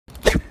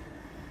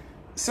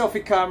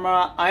selfie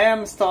camera. I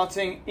am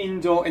starting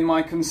indoor in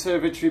my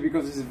conservatory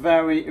because it's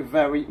very,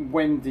 very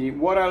windy.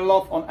 What I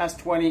love on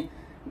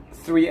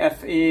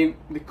S23FE,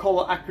 the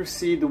color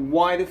accuracy, the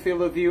wider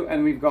field of view,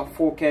 and we've got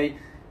 4K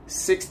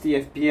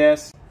 60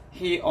 FPS.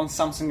 Here on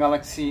Samsung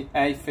Galaxy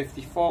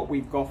A54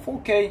 we've got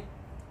 4K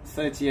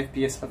 30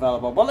 FPS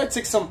available. But let's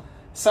take some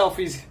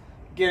selfies,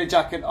 get a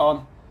jacket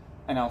on,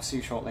 and I'll see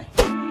you shortly.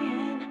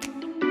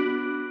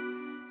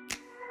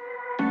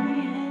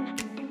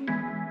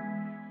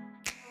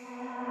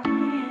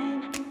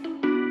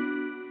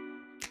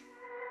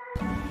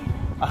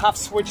 I have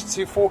switched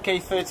to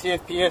 4K 30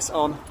 FPS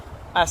on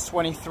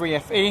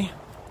S23FE.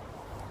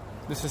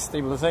 This is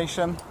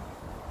stabilization.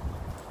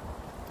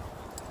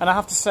 And I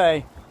have to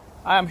say,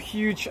 I am a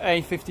huge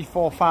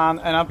A54 fan,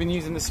 and I've been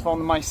using this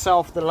phone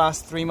myself the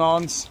last 3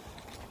 months,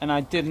 and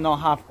I did not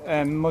have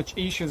much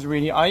issues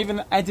really. I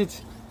even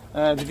edit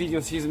the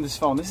videos using this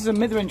phone. This is a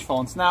mid-range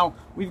phone. Now,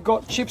 we've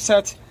got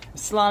chipset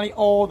slightly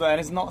older, and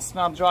it's not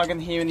Snapdragon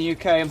here in the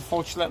UK,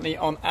 unfortunately,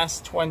 on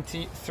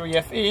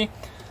S23FE,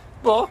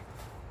 but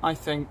I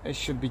think it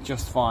should be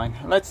just fine.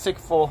 Let's take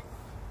for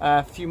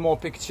a few more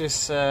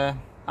pictures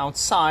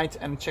outside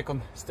and check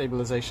on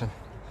stabilization.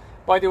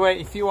 By the way,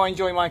 if you are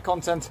enjoying my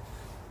content,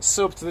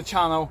 sub to the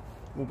channel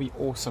will be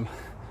awesome.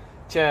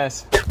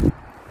 Cheers.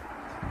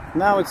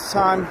 Now it's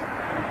time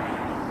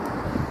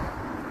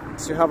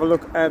to have a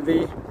look at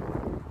the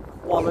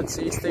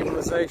quality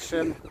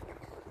stabilization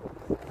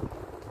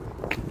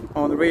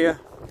on the rear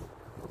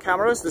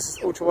cameras. This is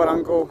ultra wide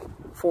angle,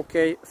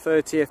 4K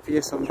 30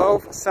 FPS on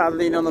both.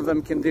 Sadly, none of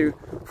them can do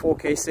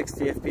 4K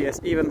 60 FPS,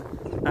 even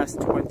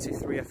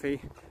S23FE.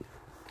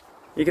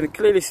 You can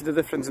clearly see the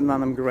difference in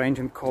dynamic range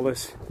and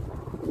colors.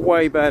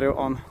 Way better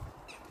on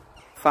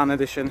Fan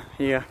Edition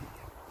here.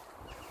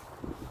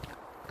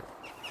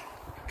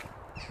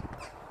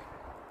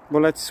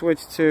 But let's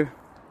switch to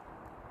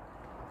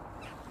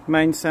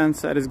main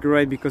sensor. That is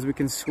great because we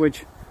can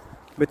switch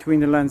between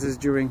the lenses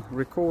during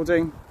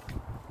recording.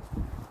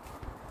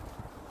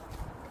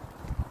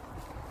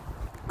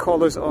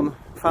 Colors on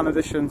Fan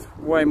Edition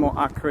way more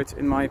accurate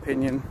in my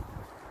opinion.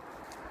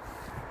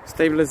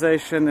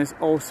 Stabilization is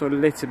also a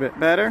little bit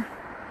better.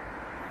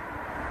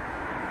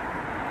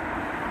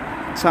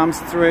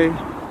 ×3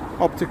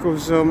 optical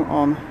zoom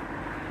on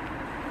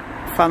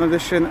Fan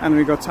Edition, and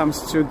we got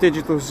 ×2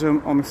 digital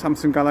zoom on the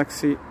Samsung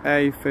Galaxy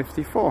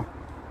A54.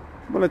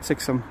 Well, let's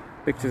take some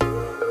pictures.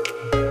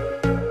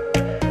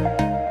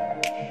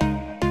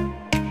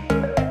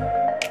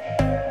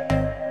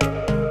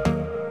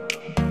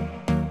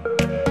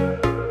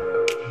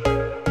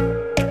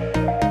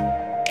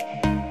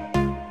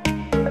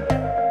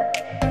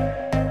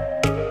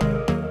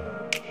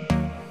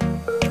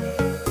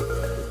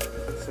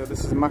 So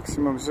this is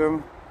maximum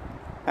zoom,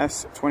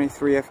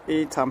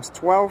 S23FE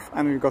 ×12,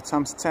 and we've got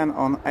 ×10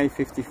 on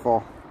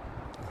A54.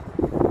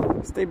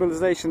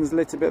 Stabilization is a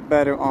little bit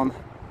better on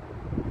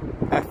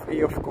FE,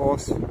 of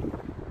course.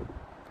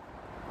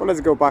 But let's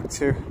go back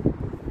to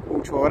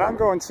ultra wide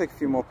angle and take a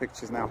few more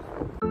pictures now.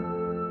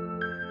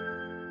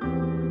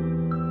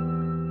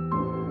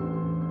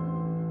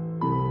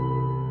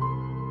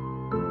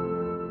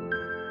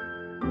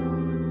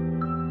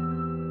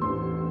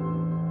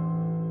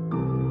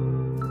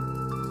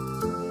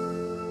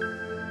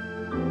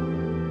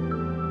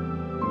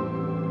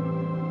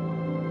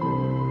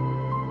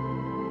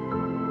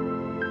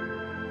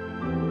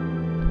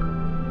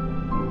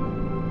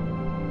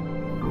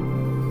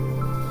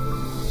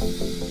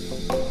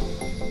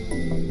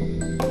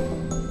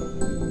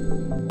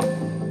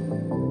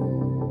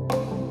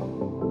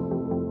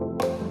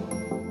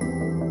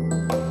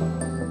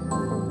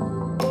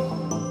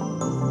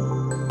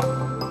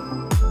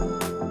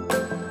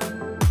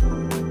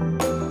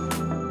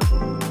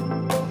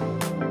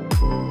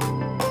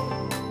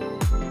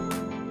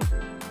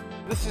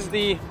 This is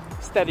the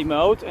steady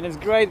mode, and it's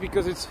great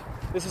because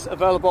this is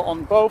available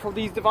on both of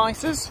these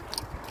devices.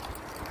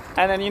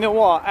 And then you know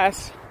what,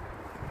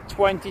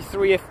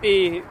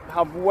 S23FE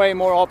have way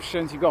more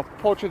options. You've got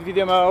portrait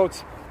video mode.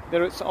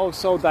 There is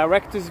also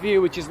director's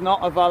view, which is not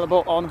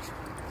available on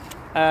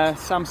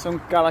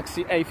Samsung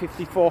Galaxy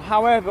A54.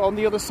 However, on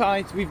the other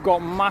side we've got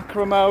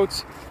macro mode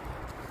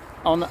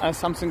on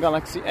Samsung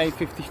Galaxy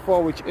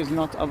A54, which is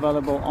not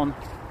available on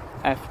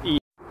FE.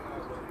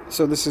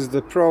 So this is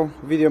the Pro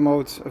video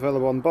mode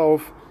available on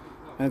both,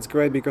 and it's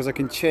great because I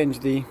can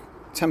change the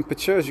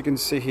temperature, as you can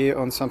see here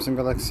on Samsung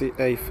Galaxy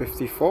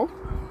A54,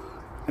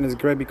 and it's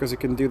great because you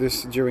can do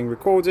this during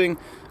recording.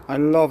 I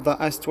love that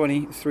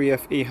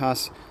S23FE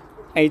has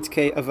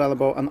 8K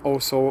available and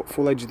also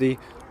Full HD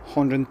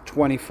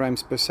 120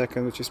 frames per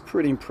second, which is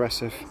pretty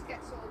impressive.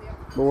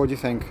 But what do you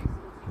think?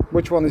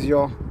 Which one is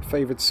your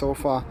favorite so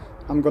far?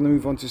 I'm gonna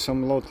move on to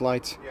some low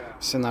light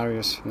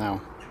scenarios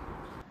now.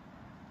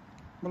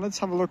 But let's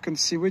have a look and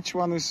see which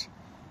one is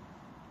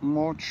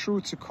more true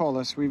to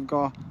colors. We've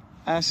got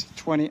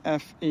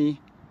S20FE.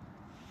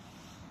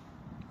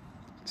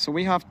 So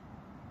we have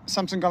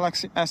Samsung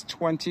Galaxy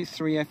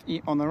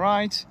S23FE on the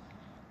right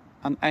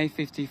and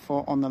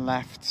A54 on the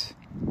left.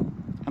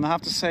 And And I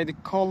have to say the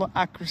color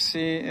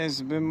accuracy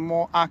is a bit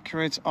more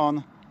accurate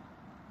on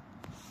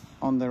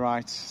the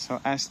right. So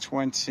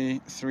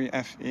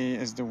S23FE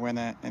is the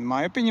winner in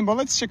my opinion, but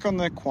let's check on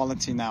the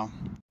quality now.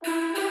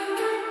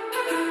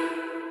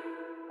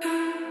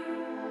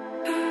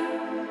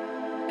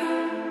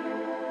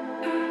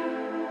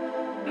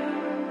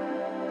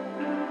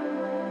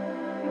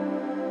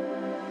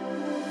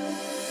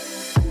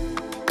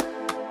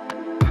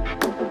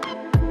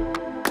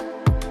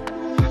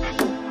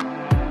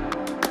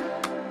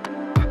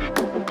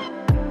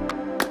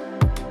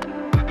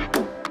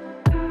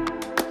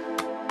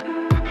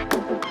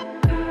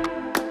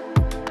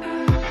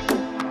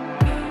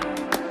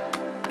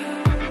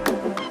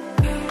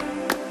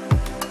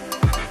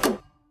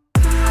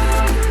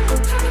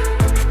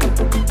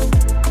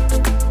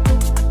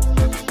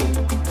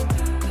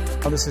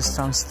 This is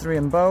times 3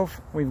 on both.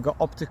 We've got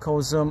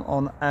optical zoom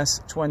on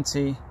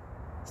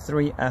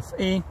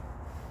S23FE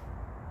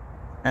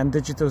and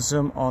digital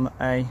zoom on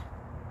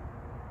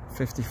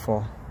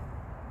A54.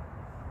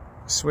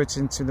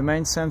 Switching to the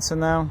main sensor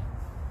now.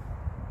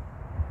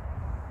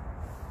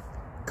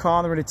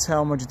 Can't really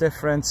tell much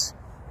difference.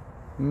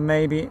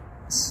 Maybe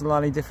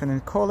slightly different in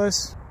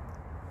colors.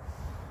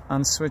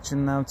 And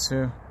switching now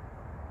to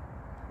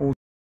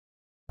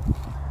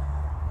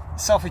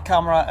selfie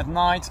camera at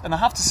night, and I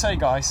have to say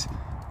guys,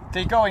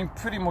 they're going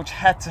pretty much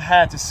head to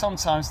head.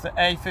 Sometimes the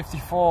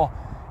A54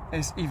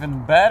 is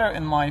even better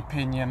in my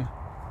opinion.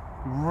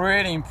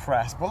 Really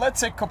impressed. But let's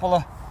take a couple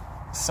of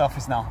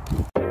selfies now.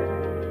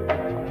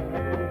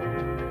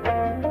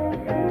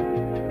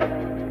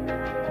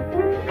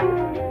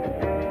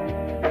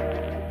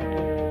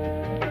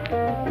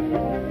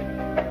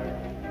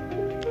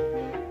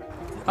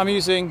 I'm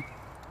using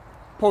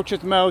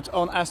portrait mode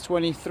on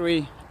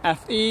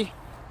S23FE,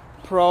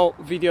 Pro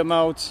video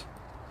mode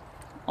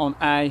on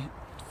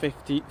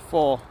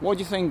A54. What do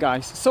you think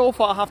guys? So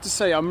far I have to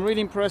say I'm really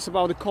impressed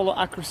about the color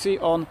accuracy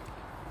on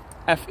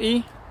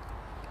FE.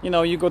 You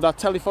know, you got that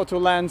telephoto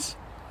lens.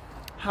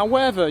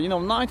 However, you know,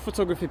 night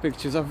photography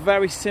pictures are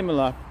very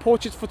similar.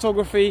 Portrait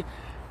photography,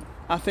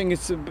 I think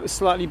it's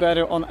slightly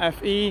better on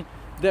FE.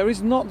 There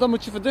is not that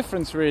much of a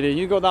difference really.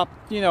 You got that,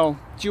 you know,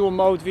 dual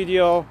mode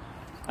video.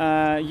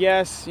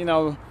 Yes, you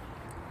know,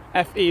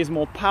 FE is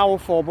more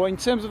powerful, but in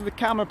terms of the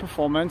camera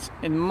performance,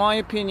 in my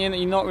opinion,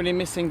 you're not really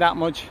missing that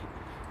much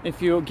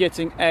if you're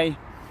getting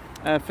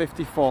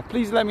A54.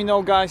 Please let me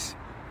know guys,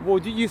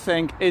 what do you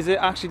think? Is it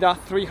actually that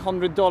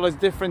 $300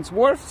 difference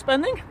worth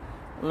spending?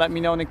 Let me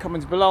know in the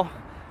comments below.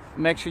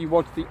 Make sure you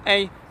watch the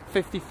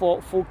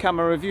A54 full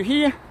camera review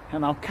here,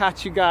 and I'll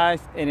catch you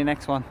guys in the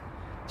next one.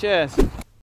 Cheers.